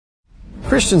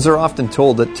Christians are often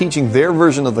told that teaching their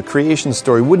version of the creation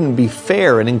story wouldn't be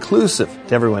fair and inclusive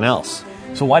to everyone else.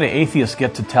 So why do atheists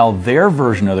get to tell their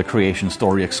version of the creation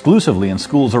story exclusively in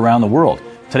schools around the world?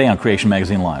 Today on Creation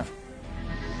Magazine Live.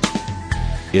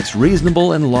 It's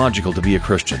reasonable and logical to be a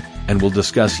Christian, and we'll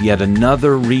discuss yet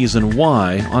another reason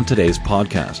why on today's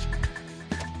podcast.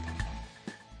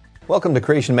 Welcome to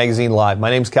Creation Magazine Live. My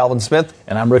name's Calvin Smith.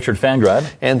 And I'm Richard Fangrad.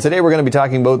 And today we're going to be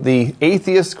talking about the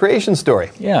atheist creation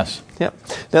story. Yes. Yeah.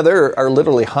 Now, there are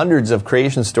literally hundreds of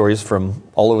creation stories from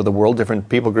all over the world, different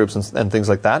people groups and things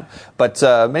like that. But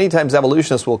many times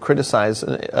evolutionists will criticize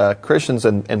Christians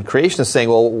and creationists saying,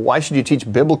 well, why should you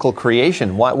teach biblical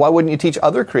creation? Why wouldn't you teach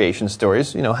other creation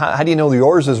stories? You know, how do you know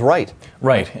yours is right?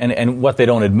 Right. And what they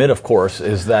don't admit, of course,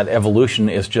 is that evolution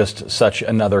is just such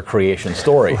another creation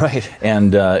story. Right.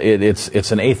 And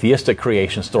it's an atheistic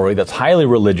creation story that's highly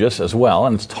religious as well,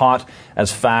 and it's taught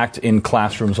as fact in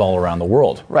classrooms all around the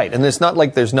world. Right. And it's not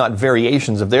like there's not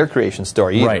variations of their creation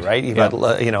story either, right? You've got,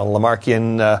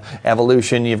 Lamarckian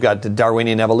evolution, you've got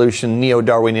Darwinian evolution,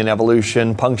 neo-Darwinian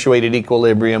evolution, punctuated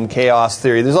equilibrium, chaos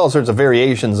theory. There's all sorts of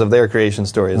variations of their creation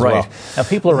story as well. Now,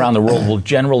 people around the world will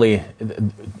generally...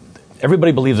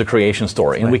 Everybody believes a creation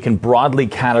story, and we can broadly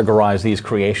categorize these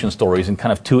creation stories in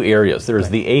kind of two areas. There's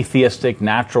the atheistic,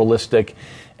 naturalistic,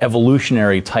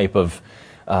 evolutionary type of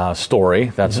story.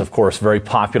 That's, of course, very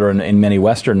popular in many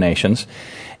Western nations.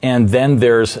 And then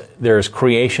there's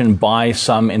creation by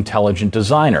some intelligent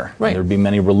designer. Right. There'd be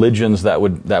many religions that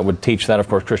would teach that. Of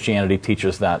course, Christianity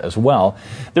teaches that as well.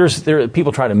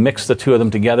 People try to mix the two of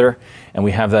them together, and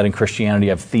we have that in Christianity. You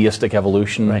have theistic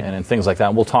evolution and things like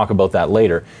that. We'll talk about that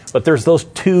later. But there's those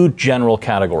two general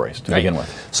categories to begin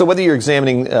with. So whether you're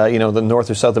examining, the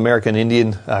North or South American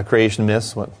Indian creation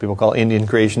myths, what people call Indian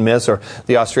creation myths, or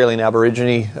the Australian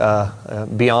Aborigine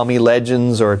Biami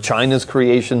legends, or China's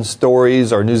creation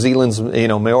stories, or New Zealand's,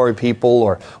 Maori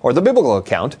people, or the biblical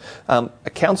account,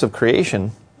 accounts of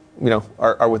creation,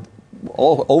 are with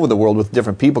all over the world with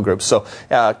different people groups. So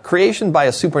creation by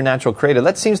a supernatural creator,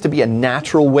 that seems to be a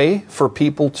natural way for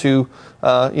people to,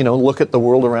 look at the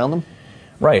world around them.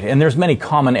 Right, and there's many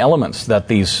common elements that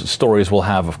these stories will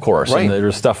have, of course. Right. And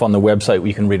there's stuff on the website where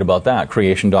you can read about that,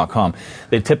 creation.com.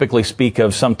 They typically speak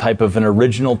of some type of an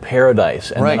original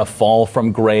paradise, and then a fall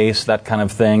from grace, that kind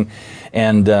of thing,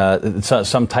 and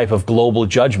some type of global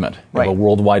judgment, a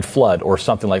worldwide flood, or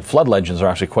something like flood legends are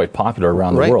actually quite popular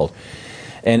around the world.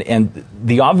 And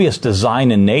the obvious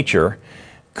design in nature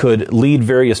could lead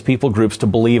various people groups to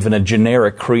believe in a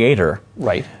generic creator.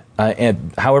 Right.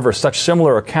 And however, such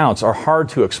similar accounts are hard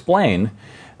to explain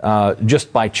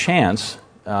just by chance.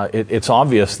 It's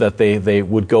obvious that they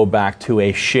would go back to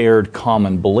a shared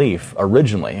common belief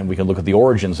originally, and we can look at the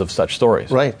origins of such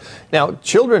stories. Right. Now,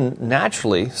 children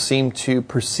naturally seem to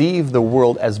perceive the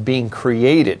world as being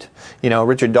created.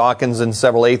 Richard Dawkins and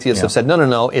several atheists have said,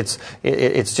 no,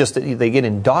 it's just that they get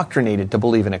indoctrinated to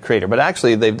believe in a creator. But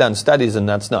actually, they've done studies, and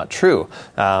that's not true.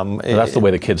 That's the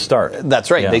way the kids start.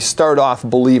 That's right. Yeah. They start off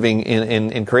believing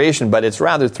in creation, but it's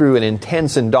rather through an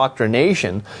intense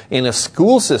indoctrination in a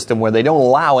school system where they don't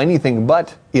allow anything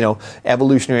but,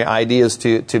 evolutionary ideas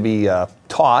to be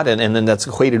taught, and then that's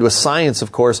equated with science,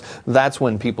 of course. That's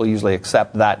when people usually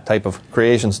accept that type of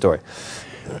creation story.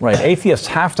 Right. Atheists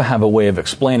have to have a way of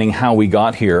explaining how we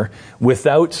got here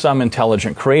without some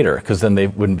intelligent creator, because then they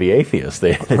wouldn't be atheists.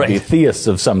 They'd be theists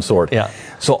of some sort. Yeah.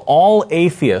 So all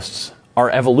atheists are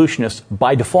evolutionists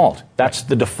by default. That's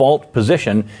the default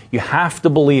position. You have to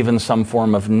believe in some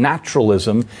form of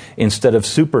naturalism instead of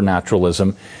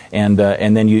supernaturalism, and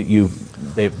then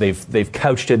they've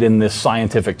couched it in this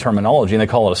scientific terminology, and they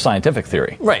call it a scientific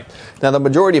theory. Right. Now, the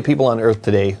majority of people on Earth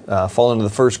today fall into the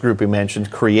first group we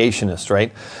mentioned, creationists,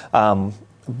 right?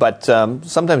 But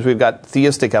sometimes we've got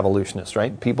theistic evolutionists,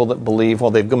 right? People that believe,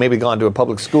 they've maybe gone to a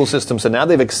public school system, so now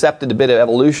they've accepted a bit of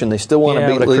evolution. They still want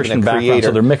to believe in a creator.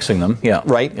 So they're mixing them,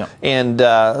 right? Yeah. And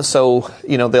so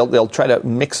they'll try to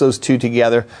mix those two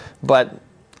together. But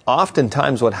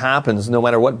oftentimes what happens, no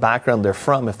matter what background they're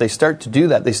from, if they start to do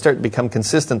that, they start to become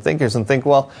consistent thinkers and think,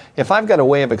 well, if I've got a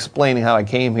way of explaining how I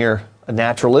came here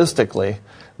naturalistically,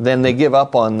 then they give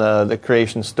up on the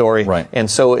creation story. Right.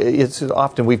 And so it's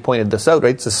often, we've pointed this out,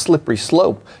 right? It's a slippery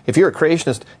slope. If you're a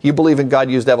creationist, you believe in God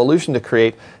used evolution to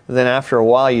create, then after a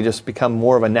while you just become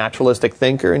more of a naturalistic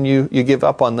thinker, and you give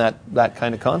up on that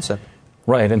kind of concept.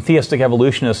 Right, and theistic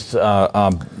evolutionists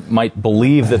might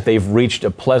believe that they've reached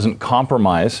a pleasant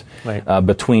compromise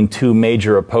between two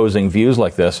major opposing views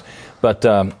like this. But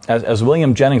as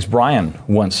William Jennings Bryan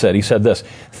once said, he said this: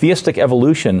 theistic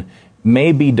evolution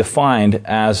may be defined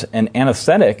as an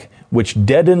anesthetic which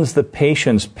deadens the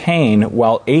patient's pain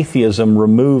while atheism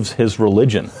removes his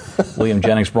religion. William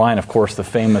Jennings Bryan, of course, the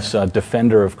famous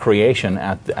defender of creation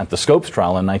at the Scopes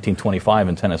trial in 1925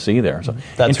 in Tennessee there. So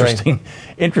that's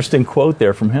interesting quote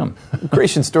there from him.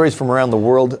 Creation stories from around the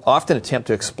world often attempt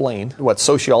to explain what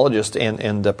sociologist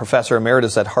and professor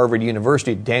emeritus at Harvard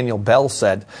University, Daniel Bell,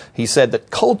 said. He said that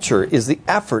culture is the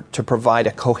effort to provide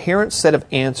a coherent set of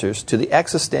answers to the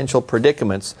existential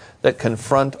predicaments that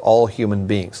confront all human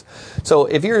beings. So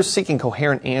if you're seeking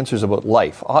coherent answers about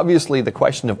life, obviously the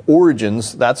question of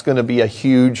origins, that's going to be a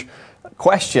huge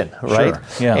question, right?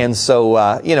 Sure. Yeah. And so,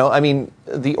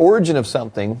 the origin of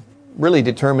something really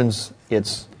determines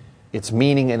its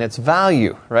meaning and its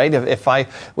value, right? If I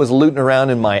was looting around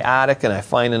in my attic and I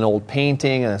find an old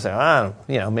painting and I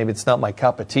say, maybe it's not my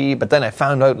cup of tea, but then I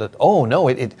found out that, oh no,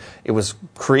 it was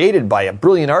created by a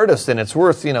brilliant artist and it's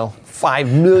worth,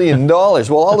 $5 million.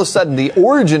 Well, all of a sudden the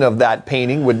origin of that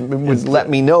painting would let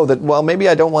me know that, well, maybe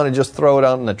I don't want to just throw it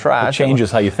out in the trash. It changes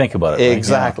how you think about it. Right?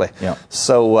 Exactly. Yeah.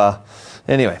 So,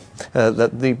 anyway,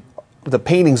 the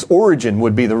painting's origin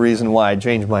would be the reason why I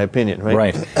changed my opinion, right?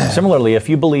 Right. Similarly, if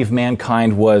you believe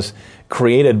mankind was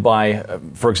created by,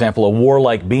 for example, a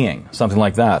warlike being, something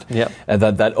like that, yep.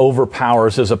 that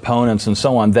overpowers his opponents and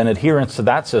so on, then adherence to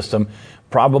that system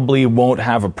probably won't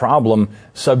have a problem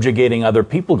subjugating other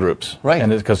people groups, right?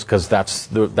 And because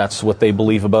that's what they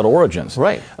believe about origins,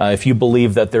 right? If you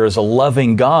believe that there is a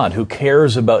loving God who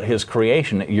cares about His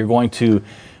creation, you're going to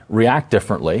react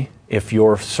differently if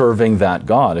you're serving that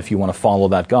God, if you want to follow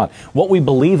that God. What we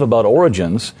believe about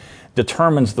origins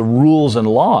determines the rules and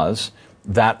laws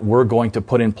that we're going to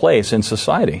put in place in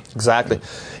society. Exactly.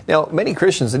 Now, many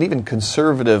Christians and even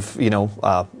conservative,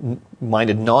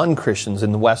 minded non-Christians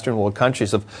in the Western world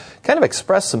countries have kind of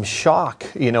expressed some shock,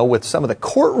 with some of the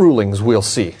court rulings we'll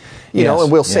see.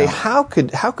 And we'll say, how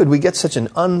could we get such an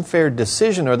unfair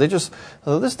decision? Or they just,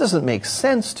 this doesn't make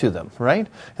sense to them, right?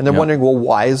 And they're wondering, well,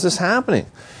 why is this happening?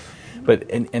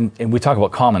 But and we talk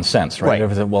about common sense, right?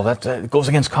 Everything, well, that goes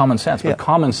against common sense. But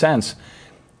common sense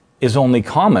is only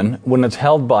common when it's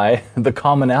held by the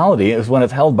commonality, is when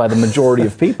it's held by the majority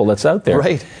of people that's out there.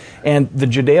 Right. And the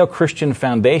Judeo-Christian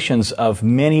foundations of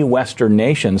many Western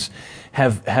nations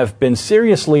have been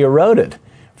seriously eroded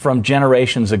from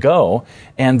generations ago,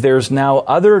 and there's now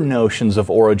other notions of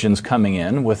origins coming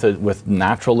in with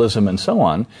naturalism and so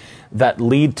on that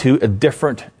lead to a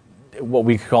different, what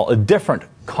we call a different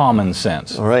common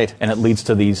sense. Right. And it leads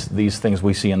to these things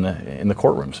we see in the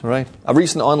courtrooms. Right. A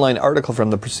recent online article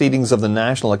from the Proceedings of the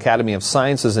National Academy of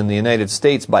Sciences in the United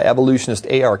States by evolutionist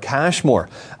A.R. Cashmore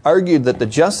argued that the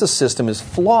justice system is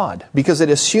flawed because it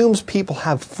assumes people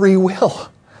have free will.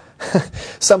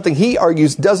 Something he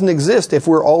argues doesn't exist if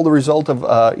we're all the result of,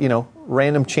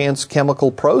 random chance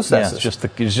chemical processes. Yeah,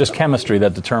 it's just chemistry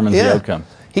that determines the outcome.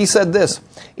 He said this,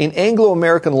 in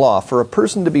Anglo-American law, for a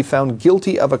person to be found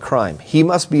guilty of a crime, he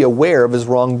must be aware of his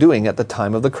wrongdoing at the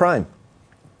time of the crime.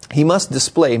 He must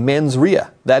display mens rea,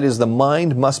 that is, the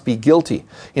mind must be guilty.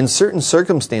 In certain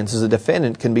circumstances, a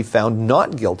defendant can be found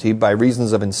not guilty by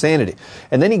reasons of insanity.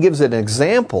 And then he gives an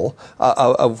example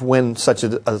of when such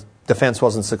a defense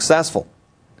wasn't successful.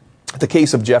 The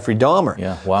case of Jeffrey Dahmer,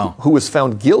 who was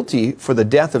found guilty for the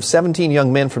death of 17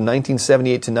 young men from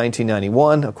 1978 to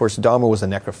 1991. Of course, Dahmer was a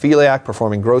necrophiliac,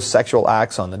 performing gross sexual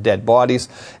acts on the dead bodies,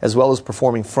 as well as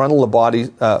performing frontal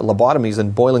lobotomies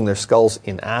and boiling their skulls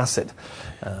in acid.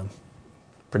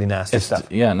 Pretty nasty stuff.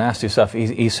 Yeah, nasty stuff.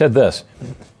 He said this.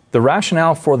 The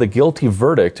rationale for the guilty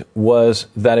verdict was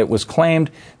that it was claimed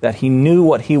that he knew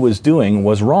what he was doing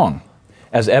was wrong,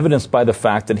 as evidenced by the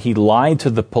fact that he lied to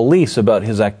the police about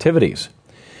his activities.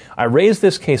 I raise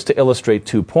this case to illustrate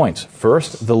 2 points.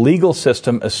 First, the legal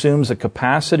system assumes a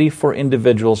capacity for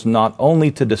individuals not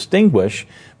only to distinguish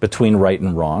between right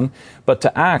and wrong, but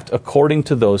to act according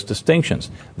to those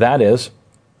distinctions. That is,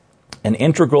 an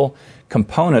integral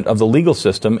component of the legal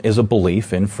system is a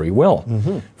belief in free will.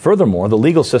 Mm-hmm. Furthermore, the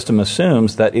legal system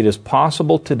assumes that it is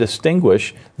possible to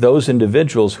distinguish those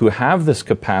individuals who have this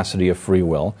capacity of free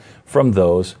will from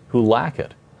those who lack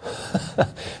it.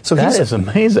 So that is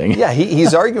amazing. Yeah,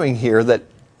 he's arguing here that,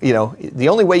 the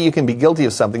only way you can be guilty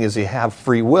of something is you have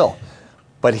free will.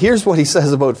 But here's what he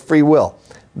says about free will.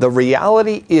 The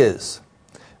reality is,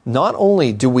 not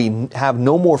only do we have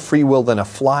no more free will than a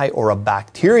fly or a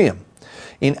bacterium,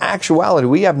 in actuality,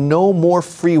 we have no more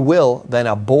free will than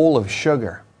a bowl of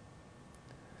sugar.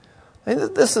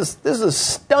 And this is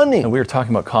stunning. And we were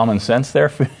talking about common sense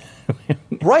there.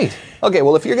 Right. Okay,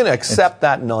 well, if you're going to accept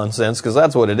that nonsense, because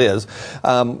that's what it is,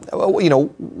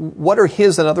 what are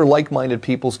his and other like-minded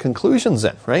people's conclusions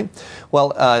then, right?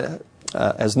 Well,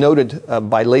 as noted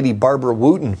by Lady Barbara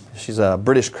Wooten. She's a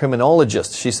British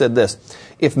criminologist. She said this: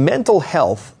 if mental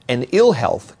health and ill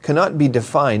health cannot be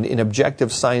defined in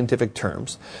objective scientific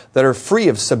terms that are free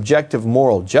of subjective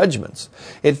moral judgments,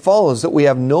 it follows that we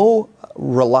have no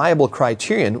reliable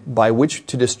criterion by which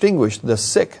to distinguish the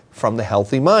sick from the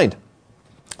healthy mind.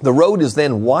 The road is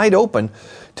then wide open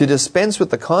to dispense with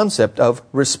the concept of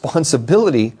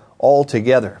responsibility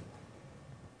altogether.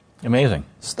 Amazing.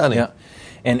 Stunning. Yeah.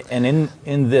 And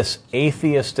in this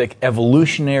atheistic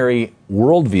evolutionary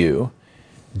worldview,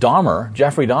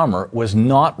 Jeffrey Dahmer, was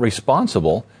not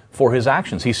responsible for his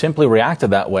actions. He simply reacted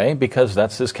that way because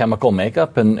that's his chemical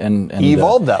makeup, and he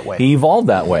evolved that way. He evolved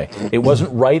that way. It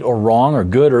wasn't right or wrong or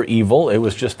good or evil. It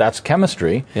was just that's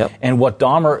chemistry. Yep. And what did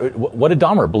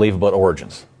Dahmer believe about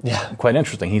origins? Yeah. Quite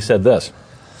interesting. He said this: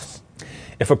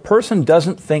 if a person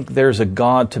doesn't think there's a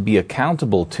God to be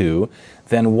accountable to,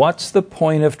 then what's the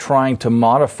point of trying to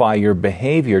modify your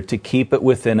behavior to keep it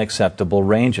within acceptable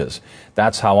ranges?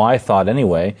 That's how I thought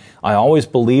anyway. I always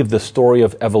believed the story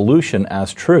of evolution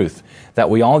as truth, that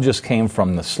we all just came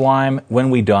from the slime. When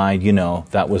we died,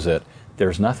 that was it.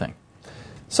 There's nothing.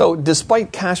 So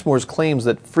despite Cashmore's claims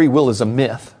that free will is a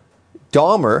myth,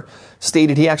 Dahmer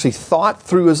stated he actually thought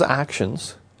through his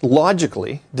actions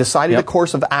logically, decided a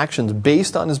course of actions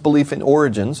based on his belief in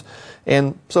origins,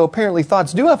 and so apparently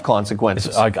thoughts do have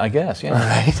consequences. I guess, yeah.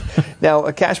 Right.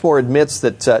 Now, Cashmore admits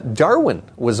that Darwin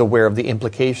was aware of the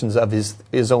implications of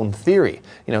his own theory.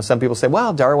 Some people say,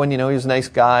 well, Darwin, he was a nice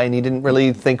guy, and he didn't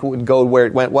really think it would go where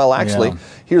it went. Well, actually,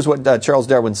 here's what Charles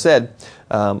Darwin said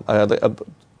on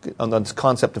this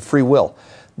concept of free will.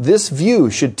 This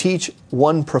view should teach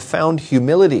one profound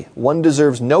humility. One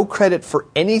deserves no credit for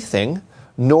anything,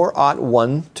 nor ought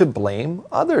one to blame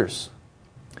others.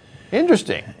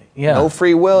 Interesting. Yeah. No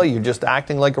free will, you're just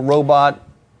acting like a robot.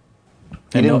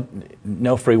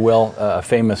 No free will. A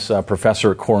famous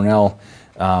professor at Cornell,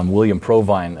 William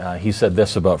Provine, he said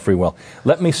this about free will: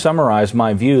 let me summarize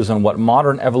my views on what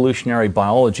modern evolutionary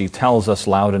biology tells us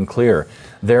loud and clear.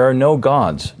 There are no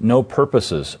gods, no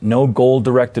purposes, no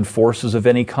goal-directed forces of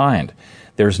any kind.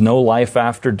 There's no life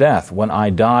after death. When I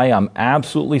die, I'm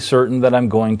absolutely certain that I'm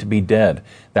going to be dead.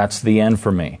 That's the end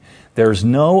for me. There's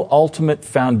no ultimate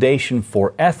foundation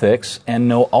for ethics and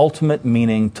no ultimate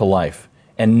meaning to life.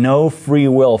 And no free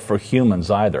will for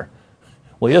humans either.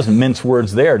 Well, he doesn't mince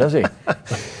words there, does he?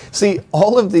 See,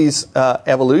 all of these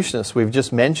evolutionists we've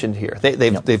just mentioned here,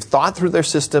 they've thought through their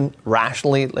system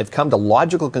rationally. They've come to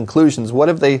logical conclusions. What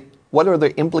are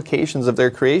the implications of their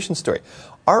creation story?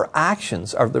 Our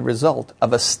actions are the result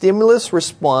of a stimulus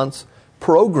response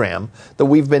program that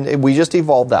we just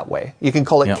evolved that way. You can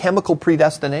call it chemical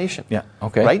predestination. Yeah.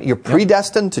 Okay. Right? You're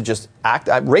predestined to just act.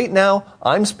 Right now,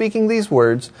 I'm speaking these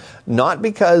words not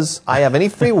because I have any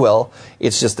free will.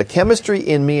 It's just the chemistry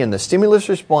in me and the stimulus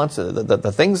response,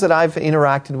 the things that I've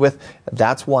interacted with.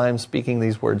 That's why I'm speaking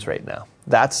these words right now.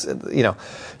 That's,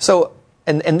 So,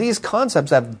 and these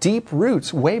concepts have deep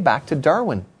roots way back to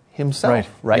Darwin himself,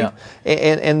 right? Yeah.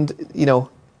 And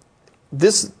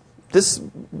this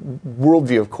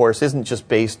worldview, of course, isn't just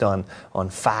based on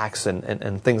facts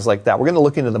and things like that. We're going to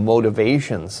look into the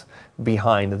motivations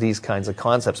behind these kinds of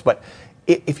concepts. But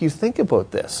if you think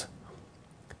about this,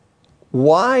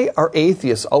 why are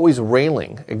atheists always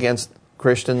railing against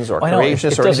Christians or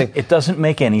creationists or anything? It doesn't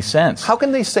make any sense. How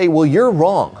can they say, well, you're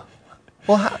wrong?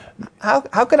 Well,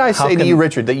 how could I say to you,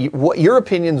 Richard, that your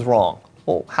opinion's wrong?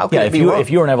 Well, how can it be wrong?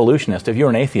 If you're an evolutionist, if you're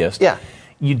an atheist,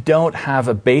 you don't have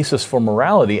a basis for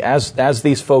morality, as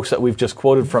these folks that we've just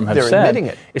quoted from have said. They're admitting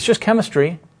it. It's just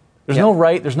chemistry. There's no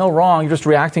right, there's no wrong. You're just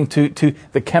reacting to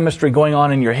the chemistry going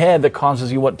on in your head that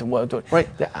causes you what to. Right.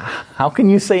 How can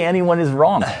you say anyone is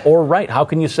wrong or right? How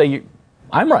can you say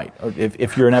I'm right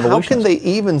if you're an evolutionist? How can they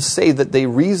even say that they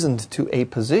reasoned to a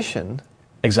position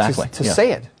to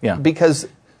say it? Yeah. Because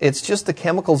it's just the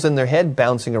chemicals in their head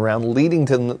bouncing around, leading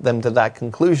them to that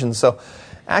conclusion. So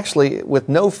actually, with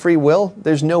no free will,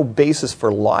 there's no basis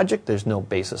for logic. There's no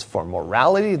basis for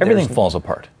morality. Everything falls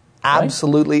apart.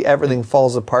 Absolutely, everything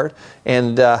falls apart.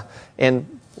 And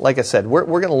like I said, we're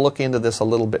going to look into this a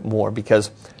little bit more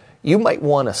because you might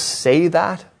want to say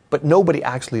that, but nobody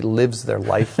actually lives their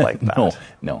life like that.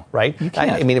 No. Right? You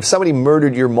can't. I mean, if somebody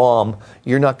murdered your mom,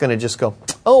 you're not going to just go,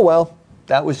 oh, well,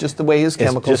 that was just the way his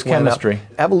chemicals went. It's just chemistry.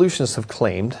 Evolutionists have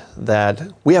claimed that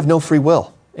we have no free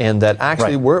will. And that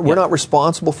actually we're not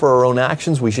responsible for our own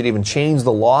actions. We should even change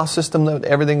the law system that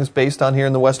everything is based on here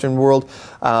in the Western world.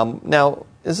 Now,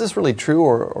 is this really true,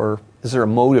 or is there a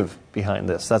motive behind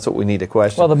this? That's what we need to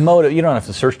question. Well, the motive, you don't have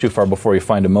to search too far before you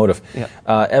find a motive.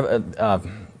 Yeah.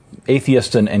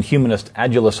 Atheist and humanist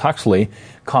Aldous Huxley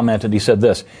commented, he said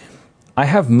this: I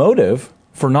have motive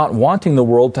for not wanting the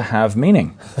world to have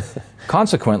meaning.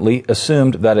 Consequently,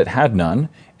 assumed that it had none,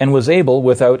 and was able,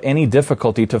 without any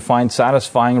difficulty, to find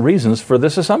satisfying reasons for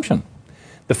this assumption.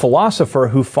 The philosopher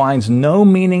who finds no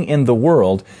meaning in the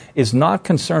world is not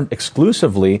concerned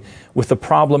exclusively with the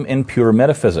problem in pure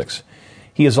metaphysics.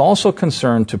 He is also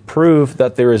concerned to prove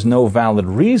that there is no valid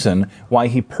reason why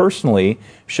he personally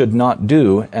should not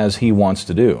do as he wants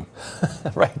to do.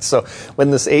 Right. So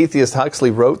when this atheist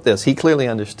Huxley wrote this, he clearly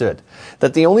understood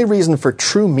that the only reason for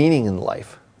true meaning in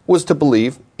life was to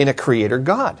believe in a creator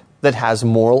God that has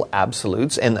moral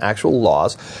absolutes and actual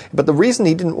laws. But the reason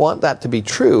he didn't want that to be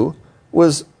true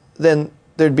was then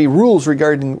there'd be rules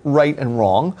regarding right and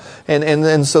wrong,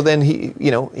 and so then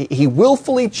he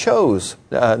willfully chose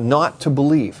not to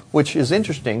believe, which is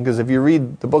interesting because if you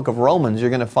read the book of Romans, you're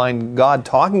going to find God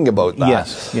talking about that.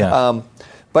 Yes, yeah.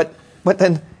 But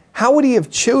then how would he have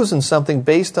chosen something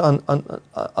based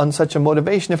on such a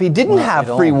motivation if he didn't have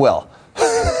free will?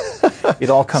 It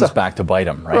all comes back to bite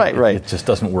him, right? Right. It just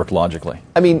doesn't work logically.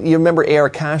 I mean, you remember A.R.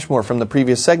 Cashmore from the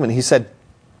previous segment. He said,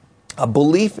 a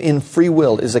belief in free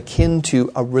will is akin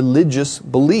to a religious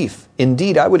belief.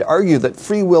 Indeed, I would argue that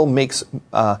free will makes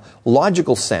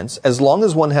logical sense as long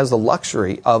as one has the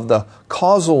luxury of the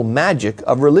causal magic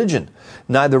of religion.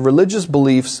 Neither religious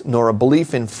beliefs nor a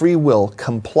belief in free will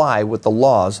comply with the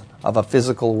laws of a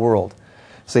physical world.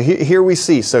 So here we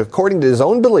see, so according to his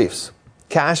own beliefs,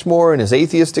 Cashmore and his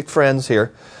atheistic friends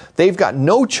here, they've got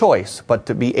no choice but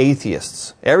to be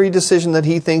atheists. Every decision that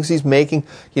he thinks he's making,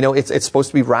 it's supposed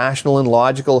to be rational and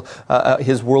logical,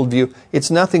 his worldview. It's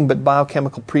nothing but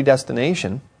biochemical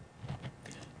predestination.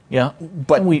 Yeah.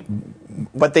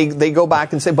 But they go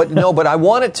back and say, but I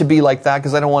want it to be like that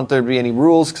because I don't want there to be any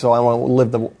rules, so I want to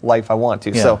live the life I want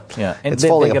to. Yeah, so yeah. And it's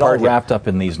falling they get apart all wrapped up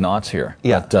in these knots here.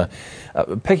 Yeah. But,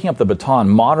 picking up the baton,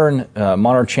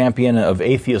 modern champion of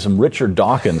atheism, Richard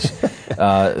Dawkins,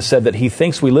 said that he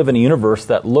thinks we live in a universe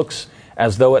that looks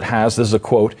as though it has, this is a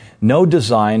quote, no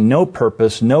design, no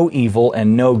purpose, no evil,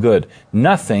 and no good.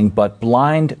 Nothing but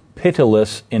blind,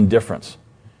 pitiless indifference.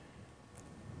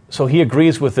 So he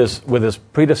agrees with his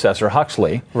predecessor,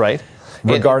 Huxley. Right.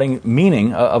 Regarding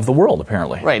meaning of the world,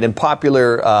 apparently. Right, and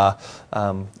popular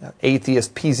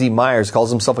atheist P.Z. Myers calls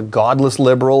himself a godless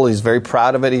liberal. He's very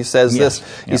proud of it. He says this.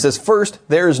 He says, first,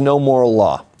 there is no moral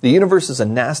law. The universe is a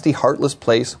nasty, heartless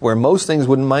place where most things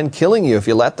wouldn't mind killing you if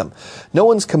you let them. No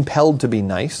one's compelled to be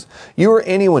nice. You or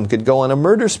anyone could go on a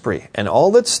murder spree, and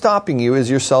all that's stopping you is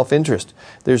your self-interest.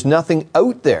 There's nothing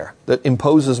out there that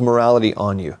imposes morality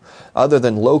on you, other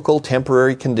than local,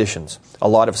 temporary conditions, a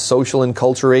lot of social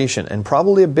enculturation, and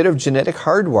probably a bit of genetic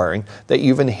hardwiring that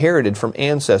you've inherited from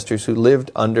ancestors who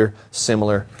lived under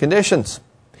similar conditions.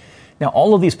 Now,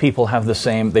 all of these people have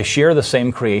they share the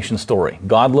same creation story.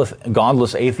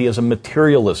 Godless atheism,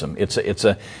 materialism. It's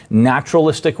a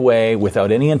naturalistic way,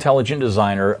 without any intelligent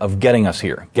designer, of getting us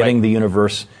here, getting the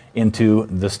universe into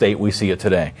the state we see it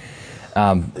today.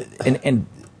 And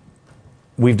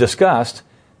we've discussed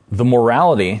the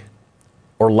morality,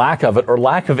 or lack of it, or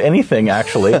lack of anything,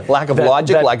 actually. Lack of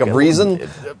logic, lack of reason,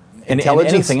 and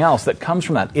anything else that comes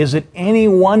from that. Is it any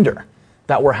wonder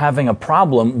that we're having a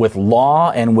problem with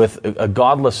law and with a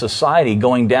godless society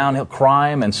going downhill,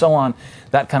 crime and so on,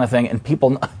 that kind of thing, and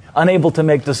people unable to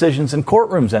make decisions in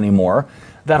courtrooms anymore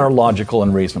that are logical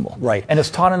and reasonable? Right. And it's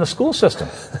taught in the school system.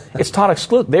 It's taught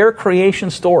their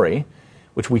creation story,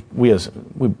 which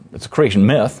it's a creation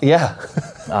myth. Yeah.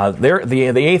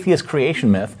 The atheist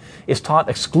creation myth is taught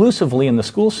exclusively in the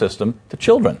school system to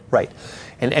children. Right.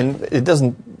 And it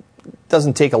doesn't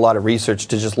take a lot of research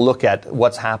to just look at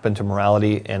what's happened to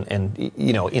morality and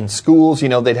in schools,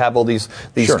 they'd have all these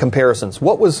sure. comparisons.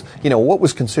 What was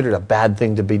considered a bad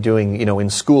thing to be doing, in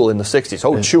school in the 60s?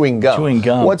 Oh, chewing gum. Chewing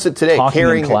gum. What's it today?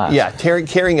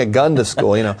 Carrying a gun to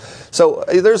school, So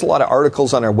there's a lot of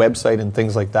articles on our website and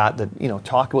things like that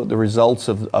talk about the results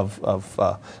of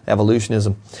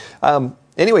evolutionism.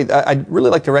 Anyway, I'd really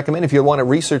like to recommend, if you want to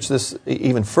research this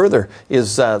even further,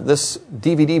 is this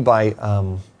DVD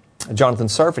by Jonathan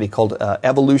Sarfati called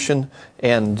Evolution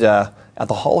and at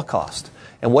the Holocaust.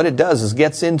 And what it does is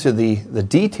gets into the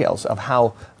details of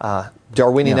how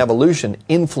Darwinian evolution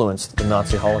influenced the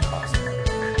Nazi Holocaust.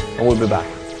 And we'll be back.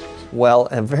 Well,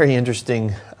 a very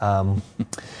interesting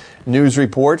news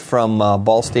report from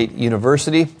Ball State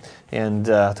University, and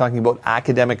talking about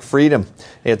academic freedom.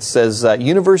 It says,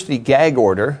 university gag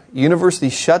order, university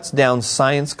shuts down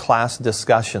science class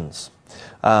discussions.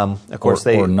 Of course,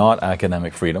 or not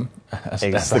academic freedom,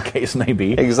 as the case may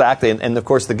be. Exactly, and of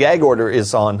course the gag order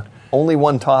is on only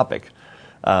one topic,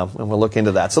 And we'll look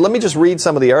into that. So let me just read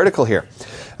some of the article here.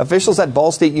 Officials at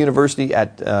Ball State University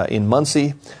in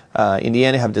Muncie,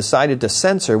 Indiana, have decided to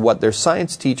censor what their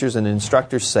science teachers and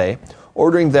instructors say,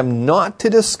 ordering them not to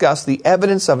discuss the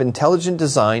evidence of intelligent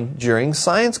design during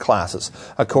science classes,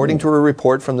 according to a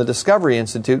report from the Discovery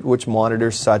Institute, which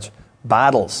monitors such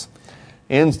battles.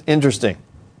 Interesting.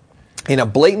 In a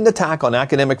blatant attack on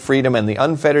academic freedom and the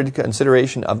unfettered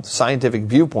consideration of scientific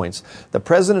viewpoints, the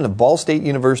president of Ball State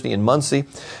University in Muncie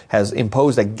has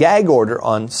imposed a gag order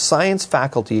on science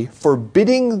faculty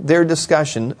forbidding their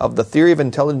discussion of the theory of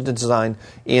intelligent design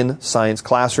in science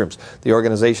classrooms, the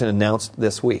organization announced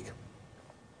this week.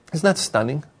 Isn't that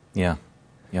stunning? Yeah.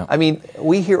 Yeah. I mean,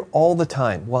 we hear all the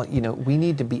time, well, we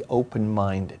need to be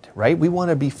open-minded, right? We want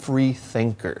to be free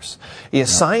thinkers. Yeah,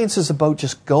 science is about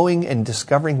just going and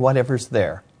discovering whatever's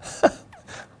there.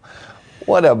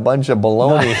 What a bunch of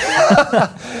baloney.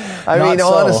 I mean,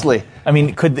 honestly. I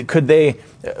mean, could they,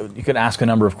 you could ask a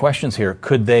number of questions here.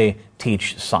 Could they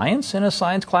teach science in a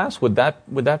science class? Would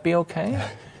that be okay?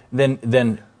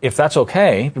 Then if that's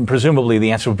okay, then presumably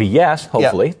the answer would be yes,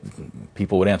 hopefully. Yeah.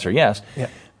 People would answer yes. Yeah.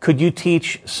 Could you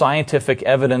teach scientific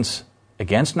evidence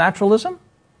against naturalism?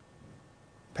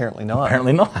 Apparently not.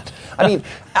 Apparently not. I mean,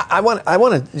 I want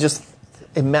to just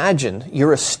imagine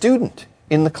you're a student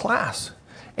in the class.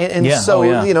 And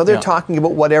they're talking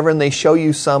about whatever, and they show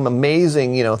you some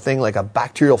amazing, thing like a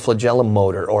bacterial flagellum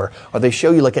motor, or they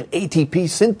show you like an ATP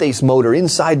synthase motor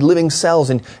inside living cells,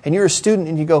 and you're a student,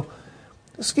 and you go,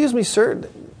 excuse me, sir,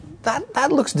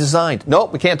 that looks designed.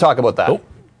 Nope, we can't talk about that. Nope.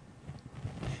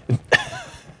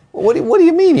 What do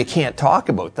you mean you can't talk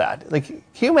about that? Like, can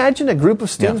you imagine a group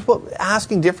of students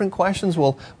asking different questions?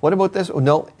 Well, what about this? Oh,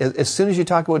 no, as soon as you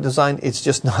talk about design, it's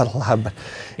just not allowed. But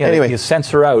anyway, you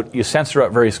censor out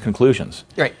various conclusions.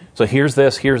 Right. So here's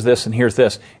this, and here's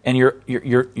this, and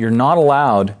you're not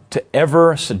allowed to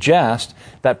ever suggest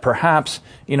that perhaps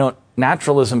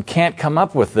naturalism can't come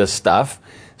up with this stuff.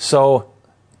 So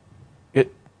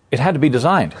it had to be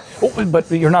designed.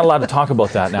 But you're not allowed to talk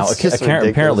about that now,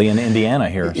 apparently in Indiana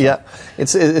here. So. Yeah.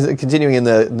 It's continuing in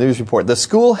the news report. The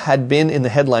school had been in the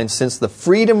headlines since the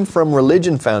Freedom from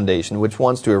Religion Foundation, which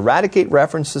wants to eradicate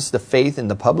references to faith in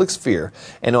the public sphere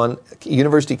and on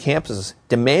university campuses,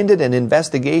 demanded an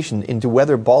investigation into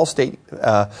whether Ball State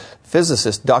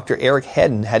physicist Dr. Eric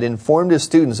Hedden had informed his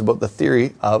students about the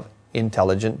theory of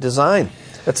intelligent design.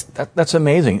 That's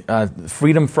amazing.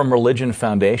 Freedom from Religion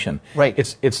Foundation.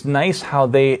 Right. It's nice how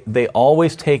they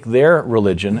always take their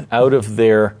religion out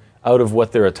of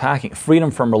what they're attacking.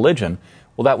 Freedom from religion.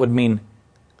 Well, that would mean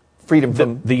freedom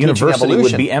from the university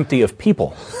would be empty of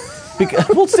people.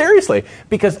 Well, seriously,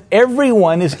 because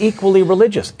everyone is equally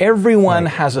religious. Everyone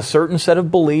has a certain set of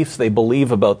beliefs. They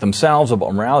believe about themselves,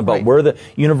 about morality, about where the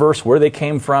universe, where they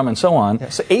came from, and so on. Yeah,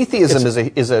 so atheism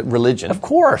is a religion. Of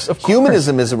course.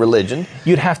 Humanism is a religion.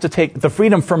 You'd have to take the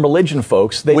freedom from religion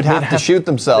folks. Would have to shoot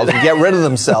themselves and get rid of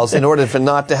themselves in order for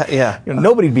not to.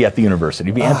 Nobody'd be at the university.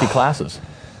 It'd be empty classes.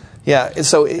 Yeah,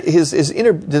 so his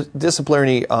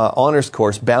interdisciplinary honors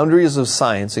course, Boundaries of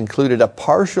Science, included a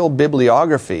partial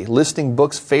bibliography listing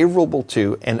books favorable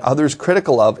to and others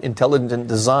critical of intelligent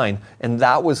design, and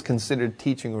that was considered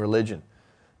teaching religion.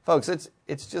 Folks,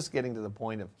 it's just getting to the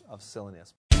point of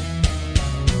silliness.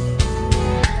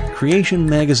 Creation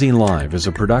Magazine Live is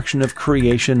a production of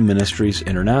Creation Ministries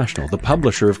International, the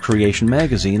publisher of Creation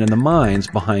Magazine and the minds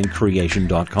behind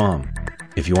Creation.com.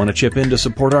 If you want to chip in to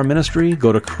support our ministry,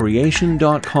 go to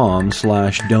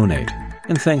creation.com/donate.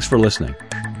 And thanks for listening.